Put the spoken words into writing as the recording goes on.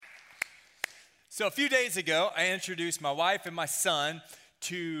So a few days ago, I introduced my wife and my son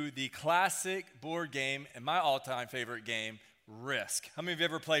to the classic board game and my all-time favorite game, Risk. How many of you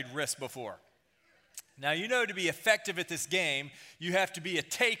ever played Risk before? Now, you know to be effective at this game, you have to be a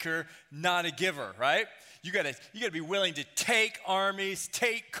taker, not a giver, right? You gotta be willing to take armies,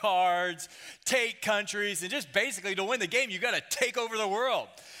 take cards, take countries, and just basically to win the game, you gotta take over the world.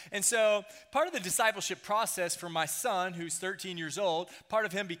 And so part of the discipleship process for my son, who's 13 years old, part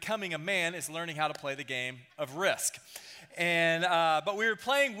of him becoming a man is learning how to play the game of Risk. But we were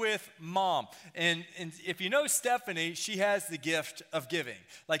playing with Mom. And if you know Stephanie, she has the gift of giving.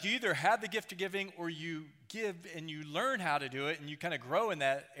 Like you either have the gift of giving or you give and you learn how to do it and you kind of grow in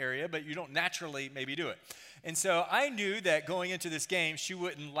that area, but you don't naturally maybe do it. And so I knew that going into this game, she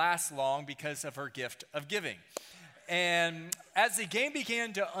wouldn't last long because of her gift of giving. And as the game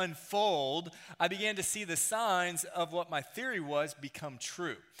began to unfold, I began to see the signs of what my theory was become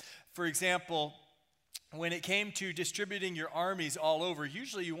true. For example, when it came to distributing your armies all over,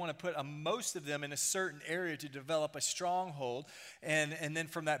 usually you want to put most of them in a certain area to develop a stronghold and then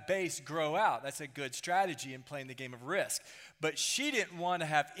from that base grow out. That's a good strategy in playing the game of Risk. But she didn't want to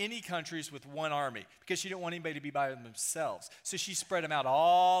have any countries with one army because she didn't want anybody to be by themselves. So she spread them out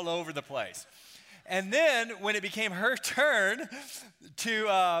all over the place. And then when it became her turn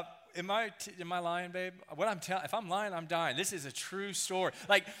to, am I lying, babe? If I'm lying, I'm dying. This is a true story.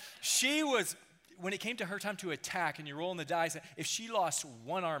 Like when it came to her time to attack and you're rolling the dice, if she lost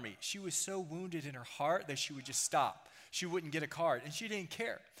one army, she was so wounded in her heart that she would just stop. She wouldn't get a card, and she didn't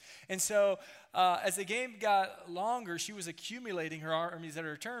care. And so as the game got longer, she was accumulating her armies at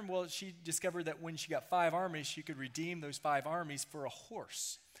her turn. Well, she discovered that when she got 5 armies, she could redeem those 5 armies for a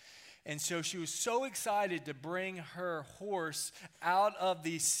horse. And so she was so excited to bring her horse out of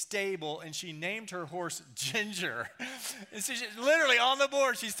the stable, and she named her horse Ginger. And so she's literally on the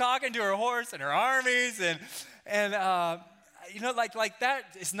board. She's talking to her horse and her armies, and like that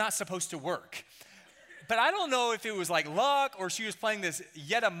is not supposed to work. But I don't know if it was like luck or she was playing this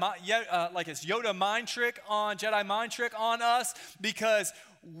Yoda mind trick on Jedi mind trick on us because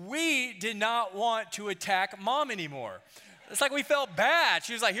we did not want to attack Mom anymore. It's like we felt bad.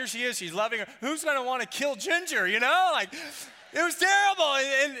 She was like, here she is, she's loving her. Who's going to want to kill Ginger, you know? Like, it was terrible.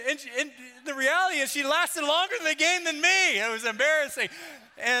 And the reality is she lasted longer in the game than me. It was embarrassing.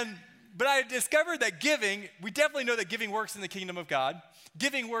 But I discovered that we definitely know that giving works in the kingdom of God.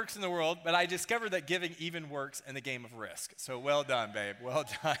 Giving works in the world, but I discovered that giving even works in the game of Risk. So well done, babe, well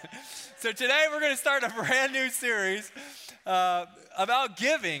done. So today we're going to start a brand new series about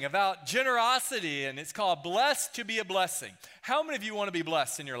giving, about generosity, and it's called Blessed to be a Blessing. How many of you want to be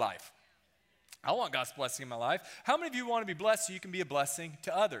blessed in your life? I want God's blessing in my life. How many of you want to be blessed so you can be a blessing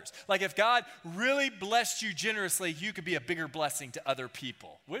to others? Like if God really blessed you generously, you could be a bigger blessing to other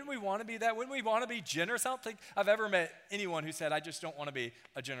people. Wouldn't we want to be that? Wouldn't we want to be generous? I don't think I've ever met anyone who said, I just don't want to be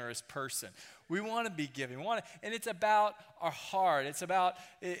a generous person. We want to be giving. And it's about our heart.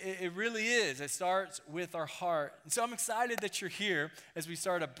 It really is. It starts with our heart. And so I'm excited that you're here as we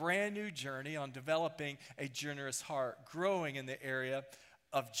start a brand new journey on developing a generous heart, growing in the area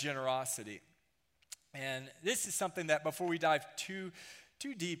of generosity. And this is something that before we dive too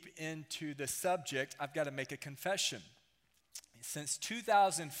deep into the subject, I've got to make a confession. Since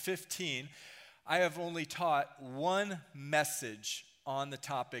 2015, I have only taught one message on the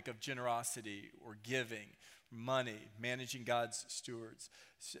topic of generosity or giving, money, managing God's stewards,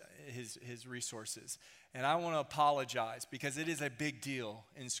 his resources. And I want to apologize because it is a big deal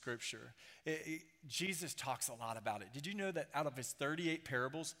in Scripture. Jesus talks a lot about it. Did you know that out of his 38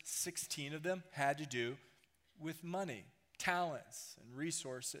 parables, 16 of them had to do with money, talents, and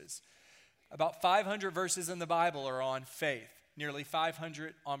resources? About 500 verses in the Bible are on faith, nearly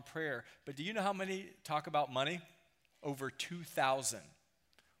 500 on prayer. But do you know how many talk about money? Over 2,000.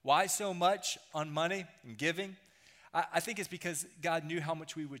 Why so much on money and giving? I think it's because God knew how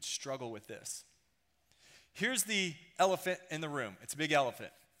much we would struggle with this. Here's the elephant in the room. It's a big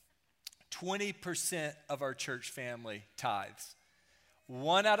elephant. 20% of our church family tithes.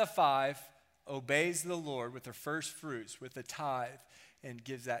 1 out of 5 obeys the Lord with their first fruits, with the tithe, and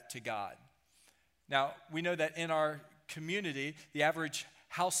gives that to God. Now, we know that in our community, the average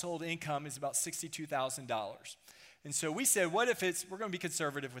household income is about $62,000. And so we said, we're going to be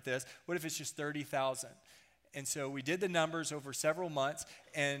conservative with this, what if it's just $30,000? And so we did the numbers over several months,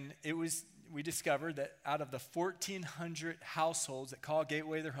 and we discovered that out of the 1,400 households that call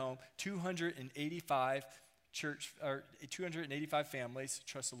Gateway their home, 285 families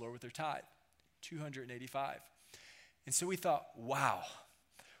trust the Lord with their tithe. 285. And so we thought, wow,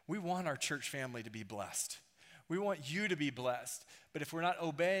 we want our church family to be blessed. We want you to be blessed. But if we're not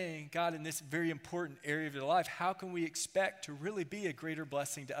obeying God in this very important area of your life, how can we expect to really be a greater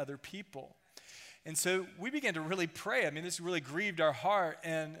blessing to other people? And so we began to really pray. I mean, this really grieved our heart,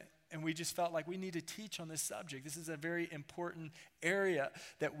 and we just felt like we need to teach on this subject. This is a very important area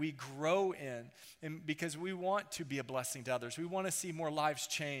that we grow in, and because we want to be a blessing to others. We want to see more lives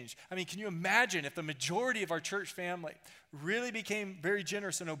change. I mean, can you imagine if the majority of our church family really became very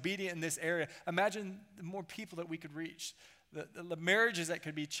generous and obedient in this area? Imagine the more people that we could reach. The marriages that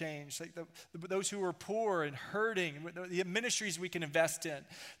could be changed, like those who are poor and hurting, the ministries we can invest in,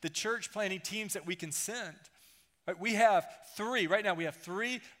 the church planting teams that we can send. Right? Right now we have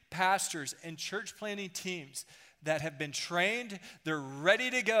three pastors and church planting teams that have been trained. They're ready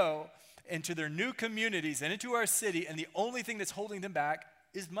to go into their new communities and into our city, and the only thing that's holding them back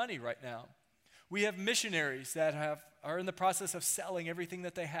is money right now. We have missionaries that are in the process of selling everything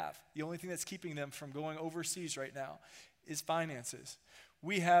that they have. The only thing that's keeping them from going overseas right now is finances.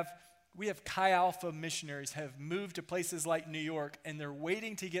 We have Chi Alpha missionaries have moved to places like New York, and they're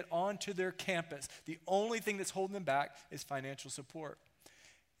waiting to get onto their campus. The only thing that's holding them back is financial support.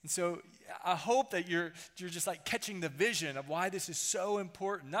 And so I hope that you're just like catching the vision of why this is so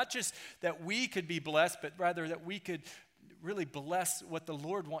important. Not just that we could be blessed, but rather that we could really bless what the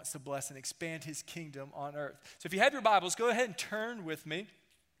Lord wants to bless and expand his kingdom on earth. So if you have your Bibles, go ahead and turn with me.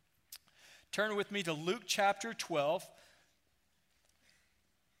 Turn with me to Luke chapter 12.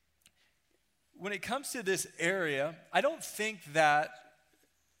 When it comes to this area, I don't think that,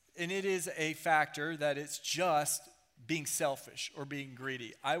 and it is a factor, that it's just being selfish or being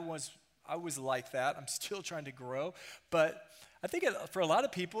greedy. I was like that. I'm still trying to grow. But I think for a lot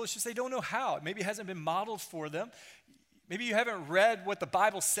of people, it's just they don't know how. Maybe it hasn't been modeled for them. Maybe you haven't read what the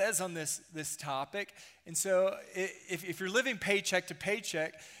Bible says on this topic. And so if you're living paycheck to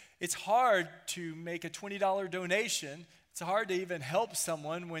paycheck, it's hard to make a $20 donation. It's hard to even help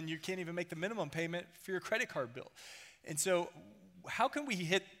someone when you can't even make the minimum payment for your credit card bill. And so how can we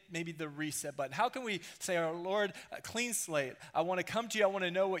hit maybe the reset button? How can we say, "Oh Lord, a clean slate. I want to come to you. I want to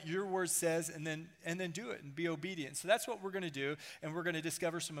know what your word says," and then do it and be obedient. So that's what we're going to do, and we're going to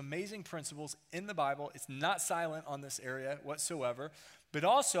discover some amazing principles in the Bible. It's not silent on this area whatsoever. But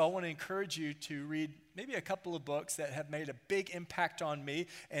also, I want to encourage you to read maybe a couple of books that have made a big impact on me,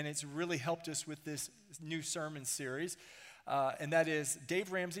 and it's really helped us with this new sermon series. And that is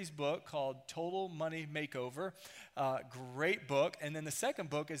Dave Ramsey's book called Total Money Makeover. Great book. And then the second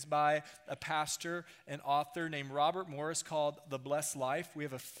book is by a pastor and author named Robert Morris called The Blessed Life. We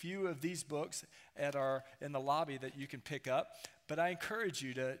have a few of these books in the lobby that you can pick up. But I encourage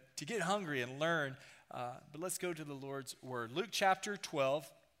you to get hungry and learn. But let's go to the Lord's word. Luke chapter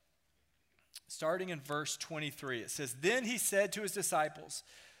 12, starting in verse 23. It says, "Then he said to his disciples,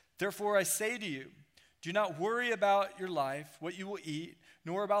 'Therefore I say to you, do not worry about your life, what you will eat,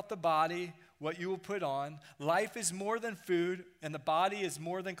 nor about the body, what you will put on. Life is more than food, and the body is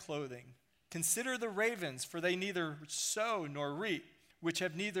more than clothing. Consider the ravens, for they neither sow nor reap, which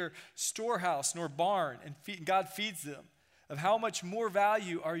have neither storehouse nor barn, and God feeds them. Of how much more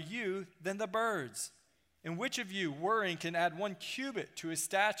value are you than the birds? And which of you, worrying, can add 1 cubit to his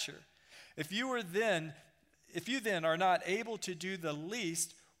stature? If you then are not able to do the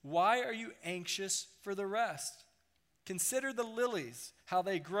least, why are you anxious for the rest? Consider the lilies, how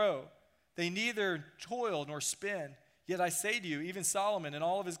they grow. They neither toil nor spin. Yet I say to you, even Solomon in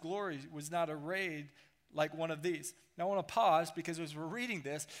all of his glory was not arrayed like one of these.'" Now I want to pause because as we're reading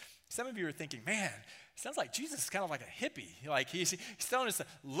this, some of you are thinking, man, it sounds like Jesus is kind of like a hippie. Like he's telling us to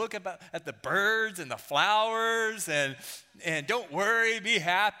look at the birds and the flowers and don't worry, be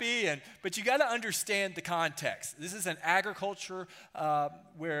happy. But you got to understand the context. This is an agriculture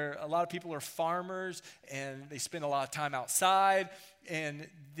where a lot of people are farmers and they spend a lot of time outside. And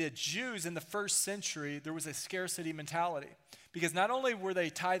the Jews in the first century, there was a scarcity mentality. Because not only were they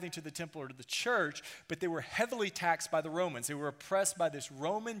tithing to the temple or to the church, but they were heavily taxed by the Romans. They were oppressed by this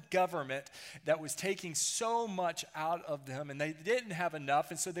Roman government that was taking so much out of them, and they didn't have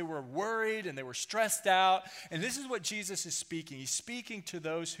enough, and so they were worried and they were stressed out. And this is what Jesus is speaking. He's speaking to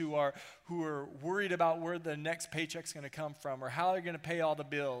those who are worried about where the next paycheck's going to come from or how they're going to pay all the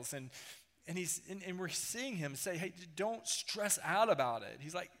bills. And we're seeing him say, hey, don't stress out about it.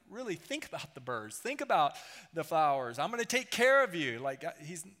 He's like, really think about the birds. Think about the flowers. I'm going to take care of you. Like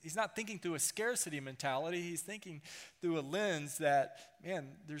he's not thinking through a scarcity mentality. He's thinking through a lens that,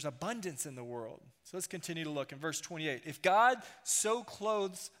 man, there's abundance in the world. So let's continue to look in verse 28. "If God so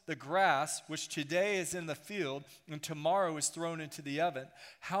clothes the grass, which today is in the field and tomorrow is thrown into the oven,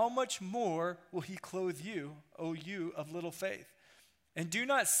 how much more will he clothe you, O you of little faith? And do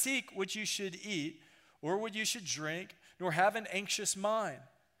not seek what you should eat, or what you should drink, nor have an anxious mind.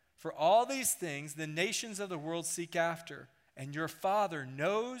 For all these things the nations of the world seek after, and your Father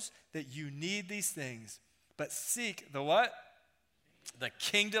knows that you need these things. But seek the what? The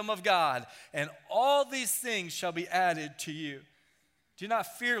kingdom of God, and all these things shall be added to you. Do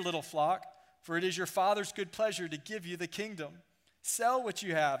not fear, little flock, for it is your Father's good pleasure to give you the kingdom. Sell what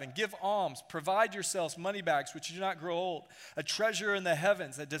you have and give alms. Provide yourselves money bags which do not grow old, a treasure in the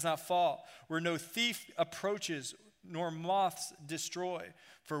heavens that does not fall, where no thief approaches nor moths destroy.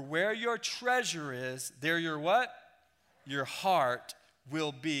 For where your treasure is, there your what? Your heart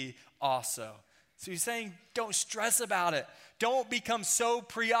will be also. So he's saying, don't stress about it. Don't become so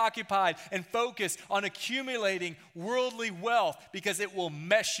preoccupied and focused on accumulating worldly wealth because it will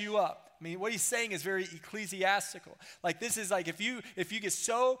mess you up. I mean, what he's saying is very ecclesiastical. Like, this is like if you get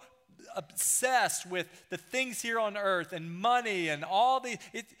so obsessed with the things here on earth and money and all the,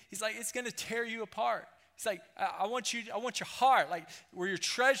 he's like, it's going to tear you apart. He's like, I want your heart. Like, where your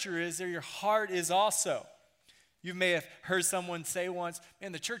treasure is, there your heart is also. You may have heard someone say once,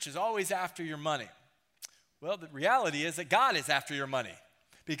 man, the church is always after your money. Well, the reality is that God is after your money,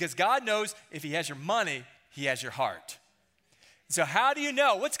 because God knows if he has your money, he has your heart. So how do you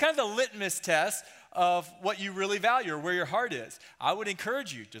know? What's kind of the litmus test of what you really value or where your heart is? I would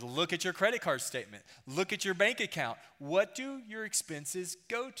encourage you to look at your credit card statement. Look at your bank account. What do your expenses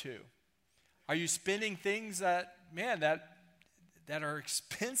go to? Are you spending things that are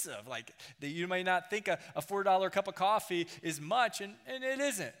expensive? Like, that you may not think a $4 cup of coffee is much, and it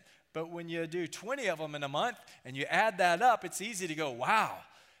isn't. But when you do 20 of them in a month and you add that up, it's easy to go, wow.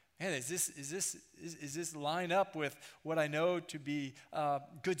 Man, is this line up with what I know to be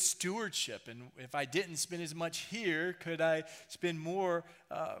good stewardship? And if I didn't spend as much here, could I spend more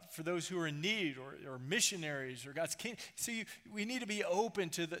for those who are in need or missionaries or God's kingdom? So we need to be open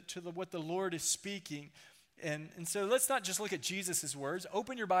to what the Lord is speaking. And so let's not just look at Jesus' words.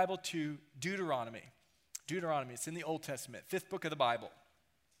 Open your Bible to Deuteronomy. Deuteronomy, it's in the Old Testament, 5th book of the Bible.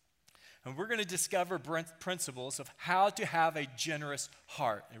 And we're going to discover principles of how to have a generous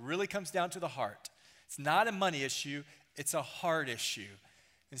heart. It really comes down to the heart. It's not a money issue, it's a heart issue.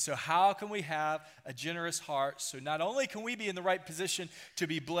 And so how can we have a generous heart so not only can we be in the right position to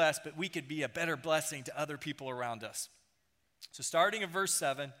be blessed, but we could be a better blessing to other people around us. So starting in verse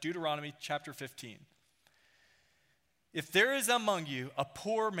 7, Deuteronomy chapter 15. If there is among you a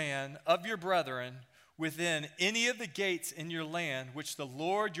poor man of your brethren within any of the gates in your land, which the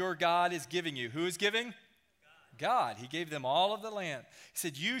Lord your God is giving you. Who is giving? God. He gave them all of the land. He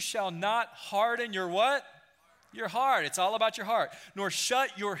said, you shall not harden your what? Your heart. It's all about your heart. Nor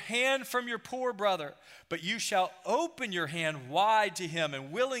shut your hand from your poor brother, but you shall open your hand wide to him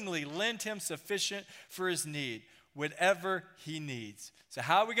and willingly lend him sufficient for his need, whatever he needs. So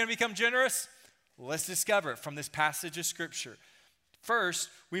how are we going to become generous? Well, let's discover it from this passage of Scripture. First,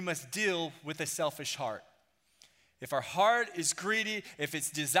 we must deal with a selfish heart. If our heart is greedy, if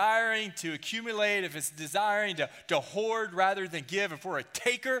it's desiring to accumulate, if it's desiring to hoard rather than give, if we're a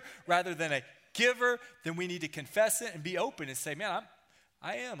taker rather than a giver, then we need to confess it and be open and say, man,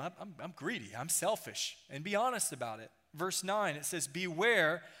 I'm greedy, I'm selfish, and be honest about it. Verse 9, it says,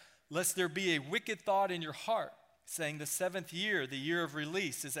 beware lest there be a wicked thought in your heart, saying the 7th year, the year of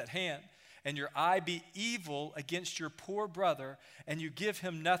release, is at hand. And your eye be evil against your poor brother, and you give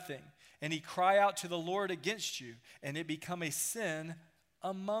him nothing, and he cry out to the Lord against you, and it become a sin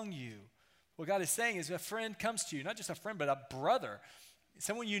among you. What God is saying is, a friend comes to you, not just a friend, but a brother,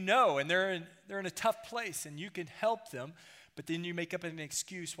 someone you know, and they're in a tough place, and you can help them, but then you make up an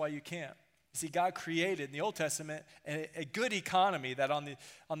excuse why you can't. You see, God created in the Old Testament a good economy that on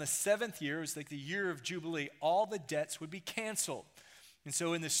the 7th year, it was like the year of Jubilee, all the debts would be canceled. And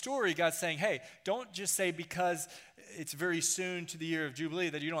so in the story, God's saying, hey, don't just say because it's very soon to the year of Jubilee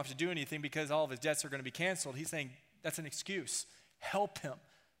that you don't have to do anything because all of his debts are going to be canceled. He's saying that's an excuse. Help him.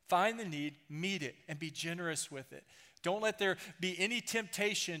 Find the need, meet it, and be generous with it. Don't let there be any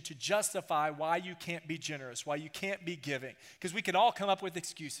temptation to justify why you can't be generous, why you can't be giving. Because we can all come up with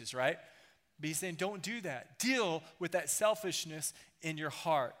excuses, right? But he's saying don't do that. Deal with that selfishness in your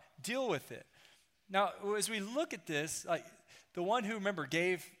heart. Deal with it. Now, as we look at this, like, the one who, remember,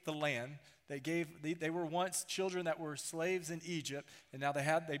 gave the land, they were once children that were slaves in Egypt, and now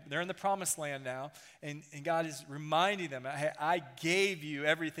they're in the promised land now, and God is reminding them, hey, I gave you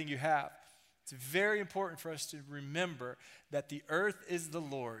everything you have. It's very important for us to remember that the earth is the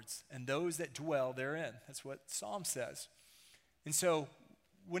Lord's, and those that dwell therein. That's what Psalm says. And so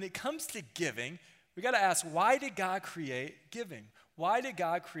when it comes to giving, we got to ask, why did God create giving? Why did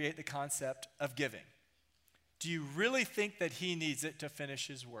God create the concept of giving? Do you really think that he needs it to finish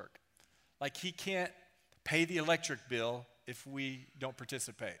his work? Like he can't pay the electric bill if we don't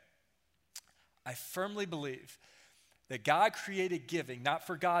participate. I firmly believe that God created giving not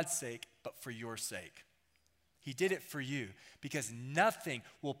for God's sake, but for your sake. He did it for you because nothing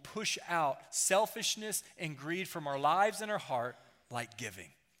will push out selfishness and greed from our lives and our heart like giving,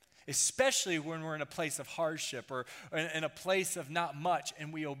 especially when we're in a place of hardship or in a place of not much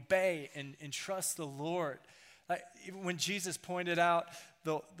and we obey and trust the Lord. Like when Jesus pointed out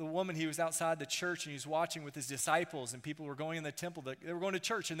the woman, he was outside the church and he was watching with his disciples and people were going in the temple. They were going to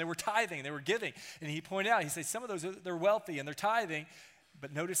church and they were tithing, they were giving. And he pointed out, he said, some of those, they're wealthy and they're tithing.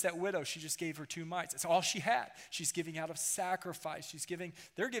 But notice that widow, she just gave her 2 mites. That's all she had. She's giving out of sacrifice.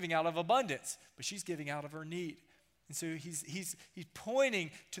 They're giving out of abundance, but she's giving out of her need. And so he's pointing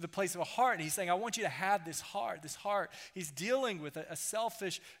to the place of a heart, and he's saying, I want you to have this heart. He's dealing with a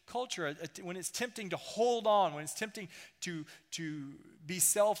selfish culture when it's tempting to hold on, when it's tempting to be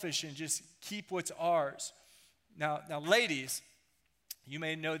selfish and just keep what's ours. Now, ladies, you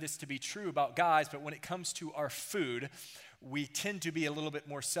may know this to be true about guys, but when it comes to our food, we tend to be a little bit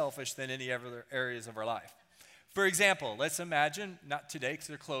more selfish than any other areas of our life. For example, let's imagine, not today because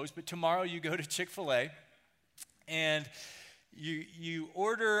they're closed, but tomorrow you go to Chick-fil-A and you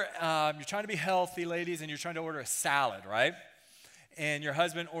order, you're trying to be healthy, ladies, and you're trying to order a salad, right? And your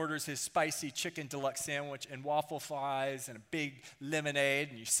husband orders his spicy chicken deluxe sandwich and waffle fries and a big lemonade,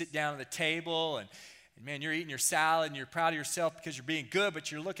 and you sit down at the table and man, you're eating your salad and you're proud of yourself because you're being good,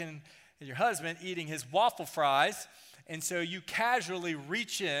 but you're looking at your husband eating his waffle fries. And so you casually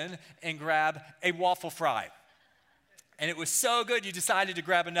reach in and grab a waffle fry. And it was so good you decided to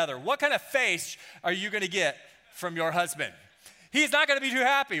grab another. What kind of face are you going to get from your husband? He's not going to be too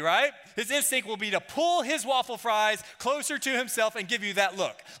happy, right? His instinct will be to pull his waffle fries closer to himself and give you that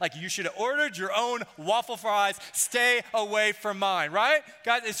look. Like you should have ordered your own waffle fries. Stay away from mine, right?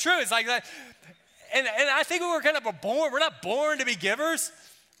 Guys, it's true. It's like that. And I think we're kind of born. We're not born to be givers,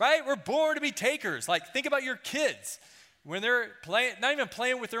 right? We're born to be takers. Like think about your kids. When they're playing, not even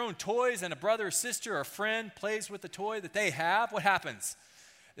playing with their own toys, and a brother or sister or a friend plays with the toy that they have, what happens?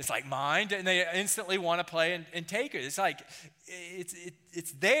 It's like mine, and they instantly want to play and take it. It's like,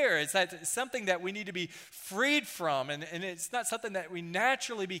 it's there. It's something that we need to be freed from, and it's not something that we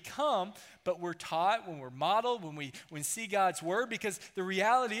naturally become, but we're taught when we're modeled, when we see God's word, because the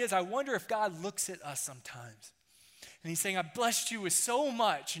reality is, I wonder if God looks at us sometimes. And he's saying, I blessed you with so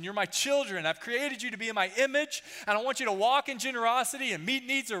much, and you're my children. I've created you to be in my image, and I want you to walk in generosity and meet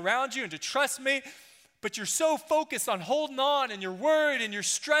needs around you and to trust me. But you're so focused on holding on, and you're worried, and you're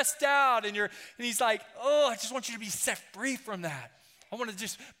stressed out, and he's like, oh, I just want you to be set free from that. I want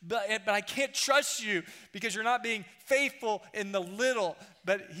to but I can't trust you because you're not being faithful in the little.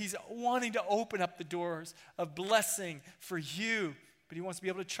 But he's wanting to open up the doors of blessing for you, but he wants to be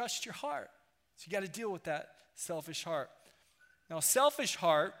able to trust your heart. So you got to deal with that selfish heart. Now, a selfish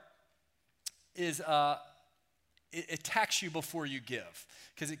heart is it attacks you before you give,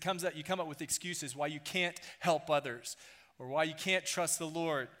 because you come up with excuses why you can't help others or why you can't trust the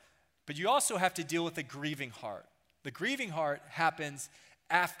Lord. But you also have to deal with a grieving heart. The grieving heart happens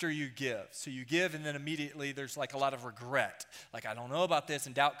after you give. So you give, and then immediately there's like a lot of regret. Like, I don't know about this,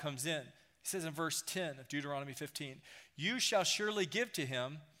 and doubt comes in. He says in verse 10 of Deuteronomy 15, you shall surely give to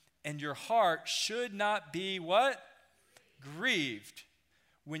him, and your heart should not be what? Grieved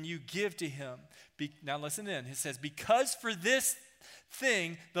when you give to him. Now listen in. It says, because for this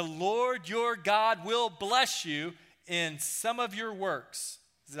thing the Lord your God will bless you in some of your works.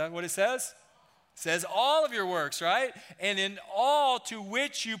 Is that what it says? It says all of your works, right? And in all to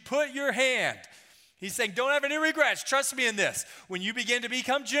which you put your hand. He's saying, don't have any regrets. Trust me in this. When you begin to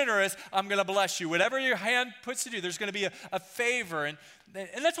become generous, I'm going to bless you. Whatever your hand puts to do, there's going to be a favor. And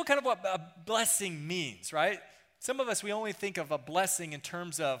that's what a blessing means, right? Some of us, we only think of a blessing in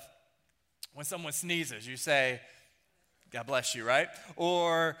terms of when someone sneezes, you say, God bless you, right?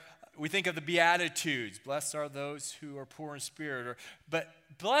 Or we think of the Beatitudes. Blessed are those who are poor in spirit. But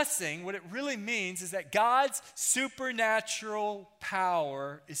blessing, what it really means is that God's supernatural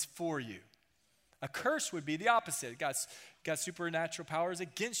power is for you. A curse would be the opposite. God's supernatural power is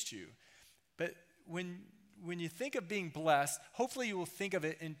against you. But when you think of being blessed, hopefully you will think of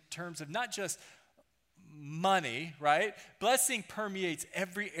it in terms of not just money, right? Blessing permeates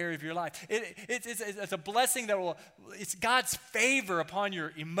every area of your life. It's a blessing it's God's favor upon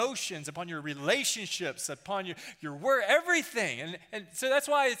your emotions, upon your relationships, upon your work, everything. And so that's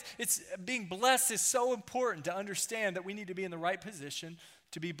why it's being blessed is so important to understand that we need to be in the right position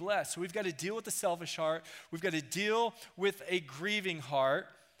to be blessed. So we've got to deal with the selfish heart. We've got to deal with a grieving heart.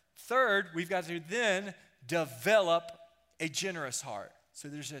 Third, we've got to then develop a generous heart. So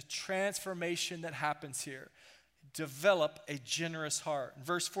there's a transformation that happens here. Develop a generous heart. In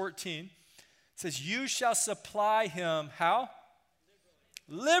verse 14, it says, you shall supply him, how?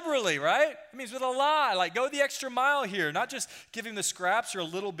 Liberally, right? It means with a lot. Like, go the extra mile here. Not just give him the scraps or a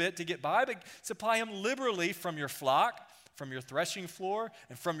little bit to get by, but supply him liberally from your flock, from your threshing floor,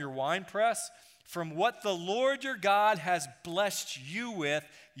 and from your winepress. From what the Lord your God has blessed you with,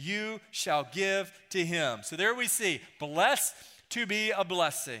 you shall give to him. So there we see, blessed to be a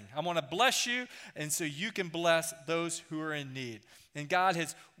blessing. I want to bless you, and so you can bless those who are in need. And God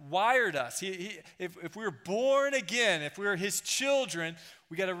has wired us. If we're born again, if we're his children,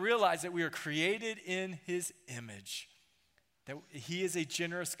 we got to realize that we are created in his image. That he is a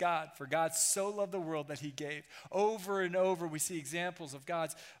generous God. For God so loved the world that he gave. Over and over we see examples of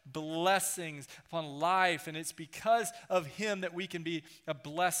God's blessings upon life, and it's because of him that we can be a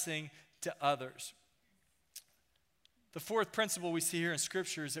blessing to others. The fourth principle we see here in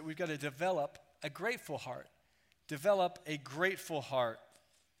Scripture is that we've got to develop a grateful heart. Develop a grateful heart.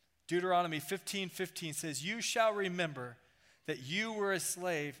 Deuteronomy 15:15 says, you shall remember that you were a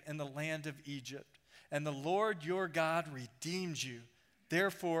slave in the land of Egypt, and the Lord your God redeemed you.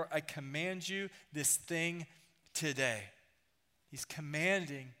 Therefore, I command you this thing today. He's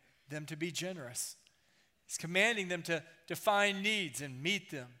commanding them to be generous. He's commanding them to find needs and meet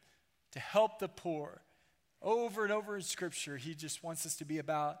them, to help the poor. Over and over in Scripture, he just wants us to be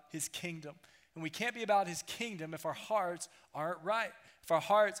about his kingdom. And we can't be about his kingdom if our hearts aren't right, if our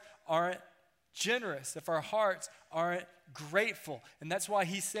hearts aren't generous, if our hearts aren't grateful. And that's why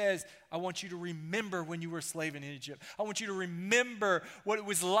he says, I want you to remember when you were a slave in Egypt. I want you to remember what it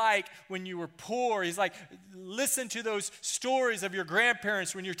was like when you were poor. He's like, listen to those stories of your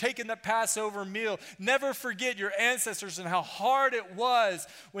grandparents when you're taking the Passover meal. Never forget your ancestors and how hard it was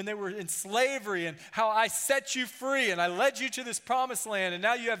when they were in slavery, and how I set you free and I led you to this promised land. And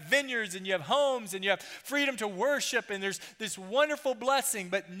now you have vineyards and you have homes and you have freedom to worship, and there's this wonderful blessing.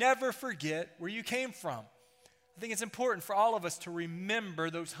 But never forget where you came from. I think it's important for all of us to remember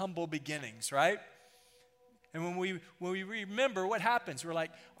those humble beginnings, right? And when we remember, what happens? We're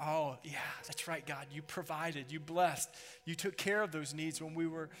like, oh, yeah, that's right, God. You provided, you blessed, you took care of those needs when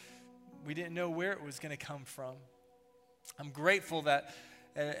we didn't know where it was going to come from. I'm grateful that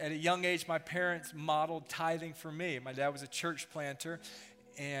at a young age, my parents modeled tithing for me. My dad was a church planter,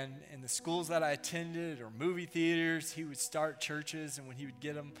 and in the schools that I attended or movie theaters, he would start churches, and when he would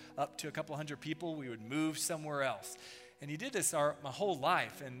get them up to a couple hundred people, we would move somewhere else. And he did this my whole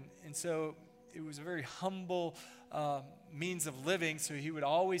life, and so it was a very humble means of living. So he would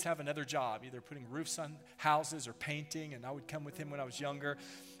always have another job, either putting roofs on houses or painting, and I would come with him when I was younger.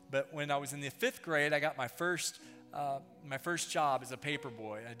 But when I was in the 5th grade, I got my first job as a paper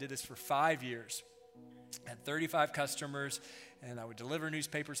boy. I did this for 5 years. I had 35 customers, and I would deliver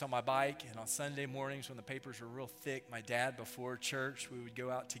newspapers on my bike. And on Sunday mornings when the papers were real thick, my dad, before church, we would go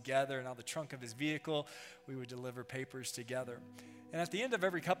out together, and out the trunk of his vehicle, we would deliver papers together. And at the end of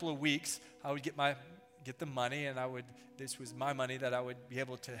every couple of weeks, I would get the money, and this was my money that I would be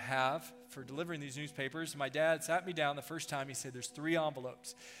able to have for delivering these newspapers. My dad sat me down the first time. He said, there's 3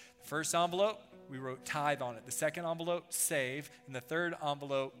 envelopes. The first envelope, we wrote tithe on it. The second envelope, save. And the third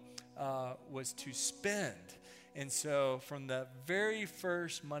envelope was to spend. And so from the very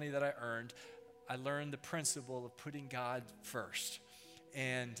first money that I earned, I learned the principle of putting God first.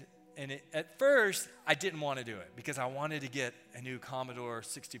 And at first, I didn't want to do it because I wanted to get a new Commodore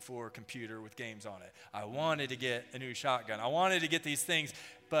 64 computer with games on it. I wanted to get a new shotgun. I wanted to get these things,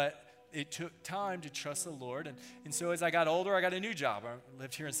 but it took time to trust the Lord. And so as I got older, I got a new job. I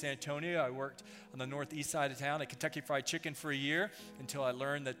lived here in San Antonio. I worked on the northeast side of town at Kentucky Fried Chicken for a year until I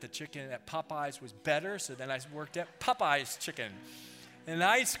learned that the chicken at Popeyes was better. So then I worked at Popeyes Chicken in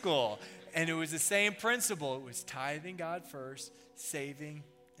high school. And it was the same principle. It was tithing God first, saving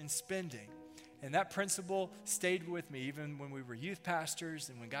and spending. And that principle stayed with me even when we were youth pastors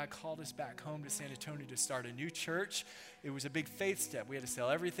and when God called us back home to San Antonio to start a new church. It was a big faith step. We had to sell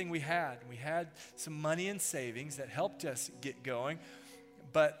everything we had. We had some money in savings that helped us get going.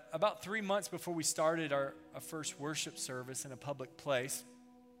 But about 3 months before we started our first worship service in a public place,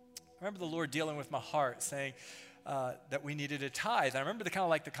 I remember the Lord dealing with my heart saying that we needed a tithe. I remember the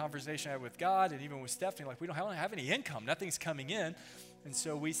conversation I had with God and even with Stephanie, like we don't have any income. Nothing's coming in. And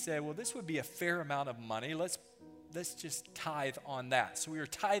so we said, well, this would be a fair amount of money. Let's just tithe on that. So we were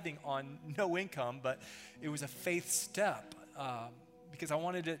tithing on no income, but it was a faith step because I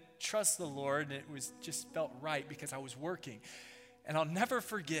wanted to trust the Lord, and it was just felt right because I was working. And I'll never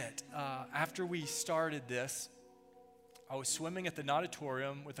forget, after we started this, I was swimming at the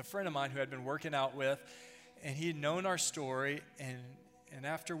Nauditorium with a friend of mine who I'd been working out with, and he had known our story, and And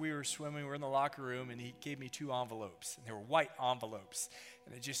after we were swimming, we were in the locker room, and he gave me 2 envelopes. And they were white envelopes.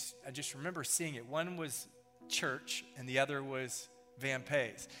 And I just remember seeing it. One was church, and the other was Van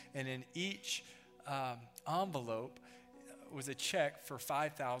Pay's. And in each envelope was a check for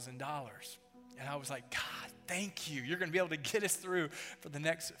 $5,000. And I was like, God, thank you. You're going to be able to get us through for the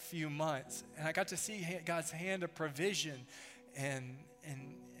next few months. And I got to see God's hand of provision. And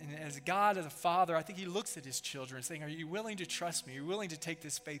as God, as a father, I think he looks at his children saying, are you willing to trust me? Are you willing to take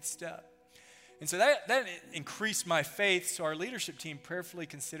this faith step? And so that increased my faith. So our leadership team prayerfully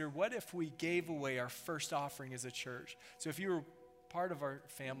considered, what if we gave away our first offering as a church? So if you were part of our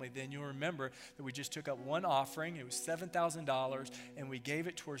family, then you'll remember that we just took up one offering. It was $7,000, and we gave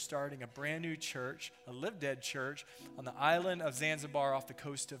it towards starting a brand new church, a Live Dead church on the island of Zanzibar off the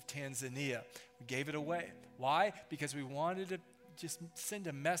coast of Tanzania. We gave it away. Why? Because we wanted to just send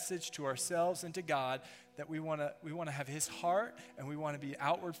a message to ourselves and to God that we want to have his heart, and we want to be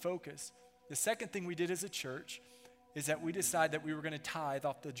outward focused. The second thing we did as a church is that we decided that we were going to tithe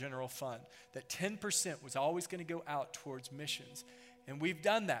off the general fund, that 10% was always going to go out towards missions. And we've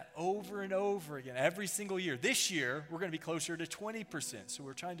done that over and over again, every single year. This year, we're going to be closer to 20%, so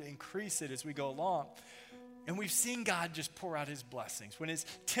we're trying to increase it as we go along. And we've seen God just pour out his blessings. When it's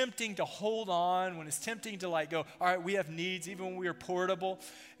tempting to hold on, when it's tempting to go, all right, we have needs, even when we were portable,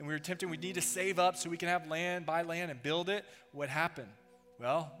 and we were tempted, we need to save up so we can have land, buy land, and build it. What happened?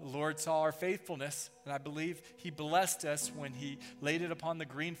 Well, the Lord saw our faithfulness, and I believe he blessed us when he laid it upon the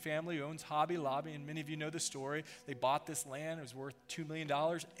Green family who owns Hobby Lobby, and many of you know the story. They bought this land. It was worth $2 million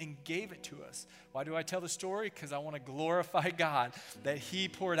and gave it to us. Why do I tell the story? Because I want to glorify God, that he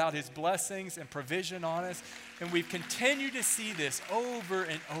poured out his blessings and provision on us, and we've continued to see this over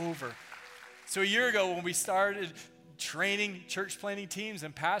and over. So a year ago when we started training church planting teams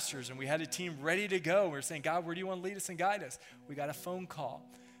and pastors, and we had a team ready to go. We were saying, God, where do you want to lead us and guide us? We got a phone call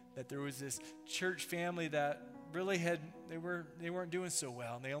that there was this church family that really they weren't doing so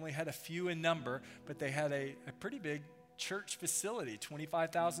well, and they only had a few in number, but they had a pretty big church facility,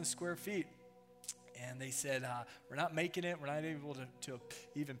 25,000 square feet. And they said, we're not making it. We're not able to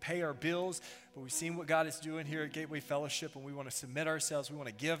even pay our bills. But we've seen what God is doing here at Gateway Fellowship, and we want to submit ourselves. We want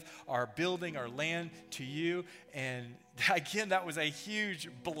to give our building, our land to you. And again, that was a huge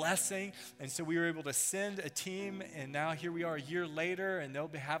blessing. And so we were able to send a team, and now here we are a year later, and they'll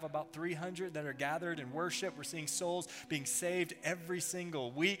have about 300 that are gathered in worship. We're seeing souls being saved every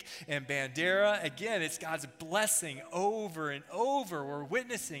single week. And Bandera, again, it's God's blessing over and over. We're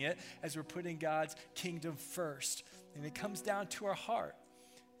witnessing it as we're putting God's kingdom first. And it comes down to our heart.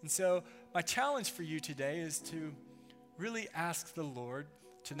 And so my challenge for you today is to really ask the Lord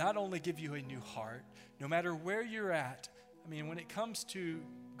to not only give you a new heart, no matter where you're at. I mean, when it comes to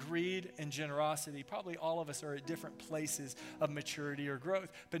greed and generosity, probably all of us are at different places of maturity or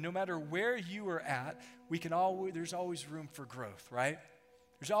growth. But no matter where you are at, there's always room for growth, right?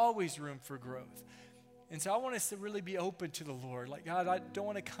 There's always room for growth. And so I want us to really be open to the Lord. Like, God, I don't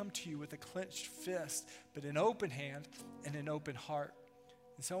want to come to you with a clenched fist, but an open hand and an open heart.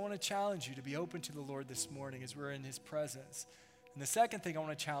 And so I want to challenge you to be open to the Lord this morning as we're in his presence. And the second thing I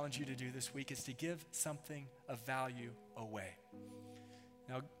want to challenge you to do this week is to give something of value away.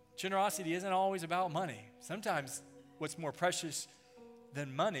 Now, generosity isn't always about money. Sometimes what's more precious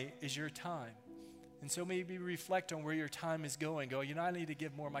than money is your time. And so maybe reflect on where your time is going. Go, I need to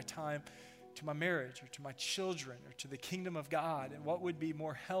give more of my time to my marriage or to my children or to the kingdom of God, and what would be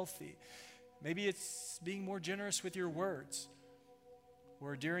more healthy. Maybe it's being more generous with your words.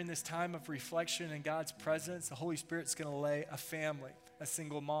 Or during this time of reflection in God's presence, the Holy Spirit's going to lay a family, a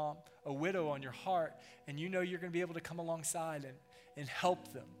single mom, a widow on your heart, and you're going to be able to come alongside and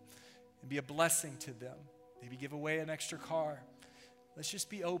help them and be a blessing to them. Maybe give away an extra car. Let's just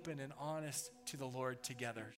be open and honest to the Lord together.